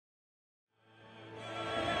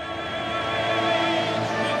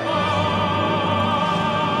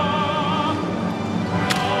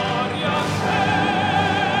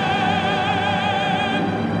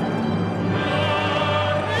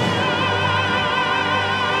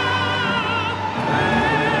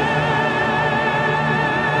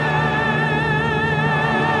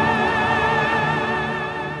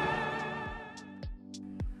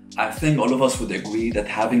think all of us would agree that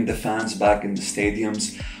having the fans back in the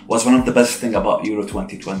stadiums was one of the best things about Euro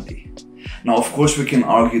 2020. Now, of course, we can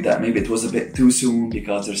argue that maybe it was a bit too soon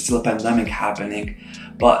because there's still a pandemic happening,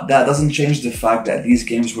 but that doesn't change the fact that these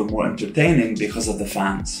games were more entertaining because of the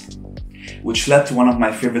fans. Which led to one of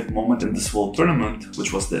my favorite moments in this whole tournament,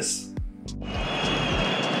 which was this.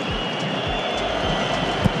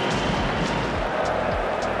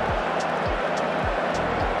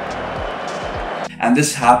 And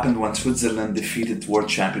this happened when Switzerland defeated world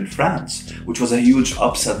champion France, which was a huge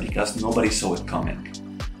upset because nobody saw it coming.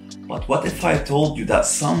 But what if I told you that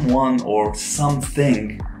someone or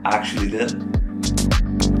something actually did?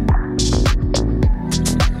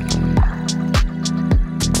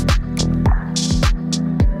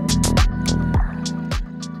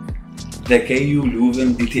 The KU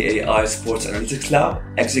Leuven DTAI Sports Analytics Lab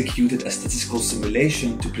executed a statistical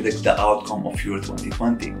simulation to predict the outcome of Euro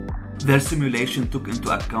 2020. Their simulation took into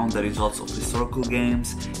account the results of historical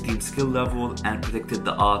games, team skill level, and predicted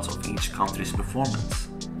the odds of each country's performance.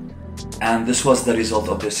 And this was the result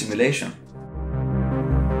of their simulation.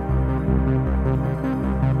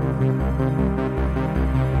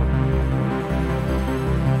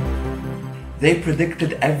 They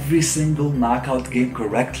predicted every single knockout game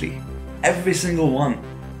correctly. Every single one.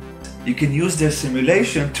 You can use their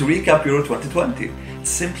simulation to recap Euro 2020. It's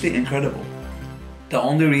simply incredible. The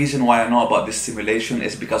only reason why I know about this simulation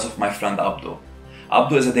is because of my friend Abdo.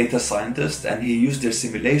 Abdo is a data scientist and he used their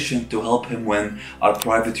simulation to help him win our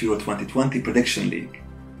private Euro 2020 prediction league.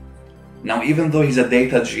 Now, even though he's a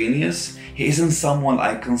data genius, he isn't someone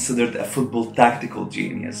I considered a football tactical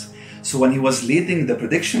genius. So when he was leading the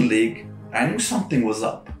prediction league, I knew something was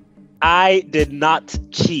up. I did not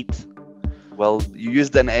cheat. Well, you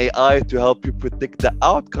used an AI to help you predict the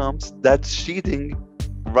outcomes. That's cheating,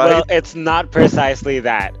 right? Well, it's not precisely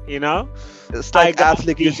that, you know? It's like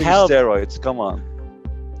athletes using steroids. Come on.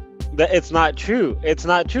 It's not true. It's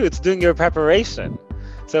not true. It's doing your preparation.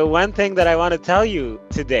 So one thing that I want to tell you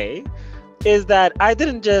today is that I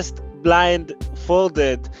didn't just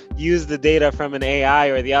blindfolded use the data from an AI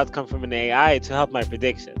or the outcome from an AI to help my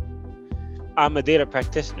prediction. I'm a data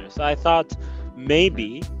practitioner. So I thought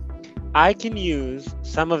maybe I can use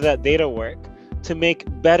some of that data work to make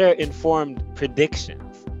better informed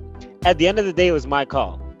predictions. At the end of the day, it was my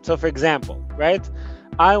call. So for example, right,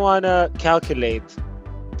 I want to calculate,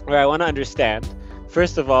 or I want to understand,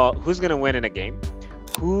 first of all, who's going to win in a game,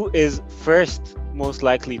 who is first most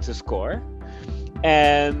likely to score,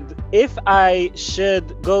 and if I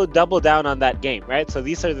should go double down on that game, right? So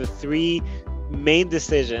these are the three main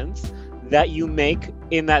decisions that you make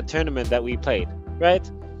in that tournament that we played,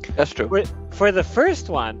 right? That's true. For the first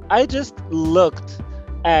one, I just looked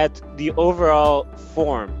at the overall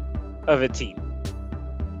form of a team,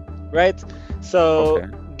 right? So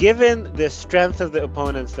given the strength of the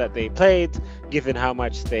opponents that they played, given how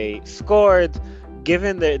much they scored,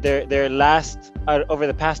 given their last, over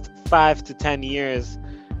the past 5 to 10 years,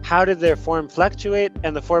 how did their form fluctuate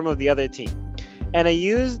and the form of the other team? And I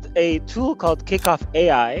used a tool called Kickoff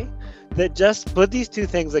AI that just put these two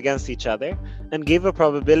things against each other and gave a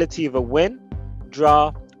probability of a win,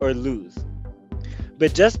 draw, or lose.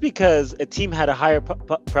 But just because a team had a higher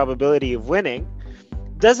probability of winning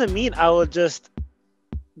doesn't mean I will just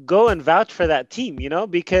go and vouch for that team, you know?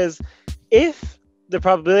 Because if the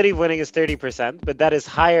probability of winning is 30%, but that is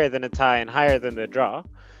higher than a tie and higher than the draw,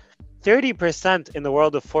 30% in the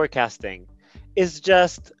world of forecasting is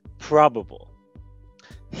just probable.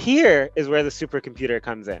 Here is where the supercomputer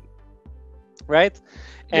comes in, right?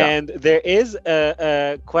 Yeah. And there is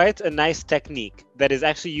quite a nice technique that is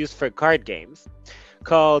actually used for card games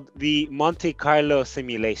called the Monte Carlo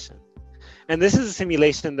simulation. And this is a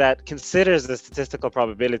simulation that considers the statistical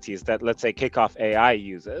probabilities that, let's say, Kickoff AI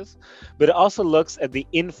uses, but it also looks at the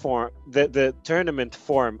the tournament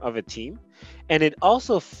form of a team. And it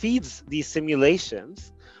also feeds these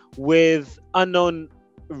simulations with unknown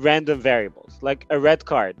random variables, like a red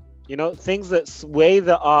card, you know, things that sway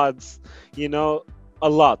the odds, you know, a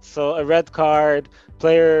lot. So a red card,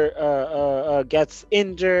 player gets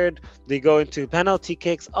injured, they go into penalty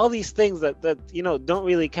kicks, all these things that you know don't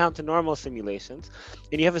really count in normal simulations.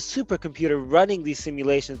 And you have a supercomputer running these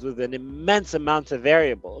simulations with an immense amount of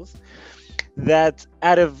variables that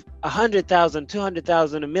out of 100,000,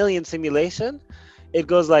 200,000, a million simulation, it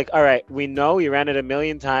goes like, all right, we know we ran it 1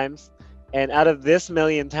 million times, and out of this 1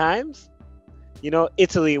 million times, you know,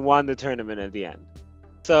 Italy won the tournament at the end.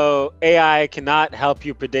 So AI cannot help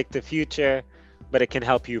you predict the future, but it can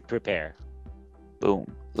help you prepare. Boom.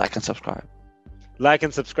 Like and subscribe. Like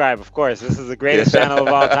and subscribe, of course. This is the greatest channel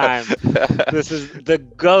of all time. This is the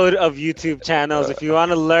GOAT of YouTube channels. If you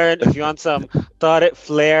want to learn, if you want some thought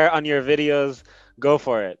flair on your videos, go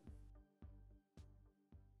for it.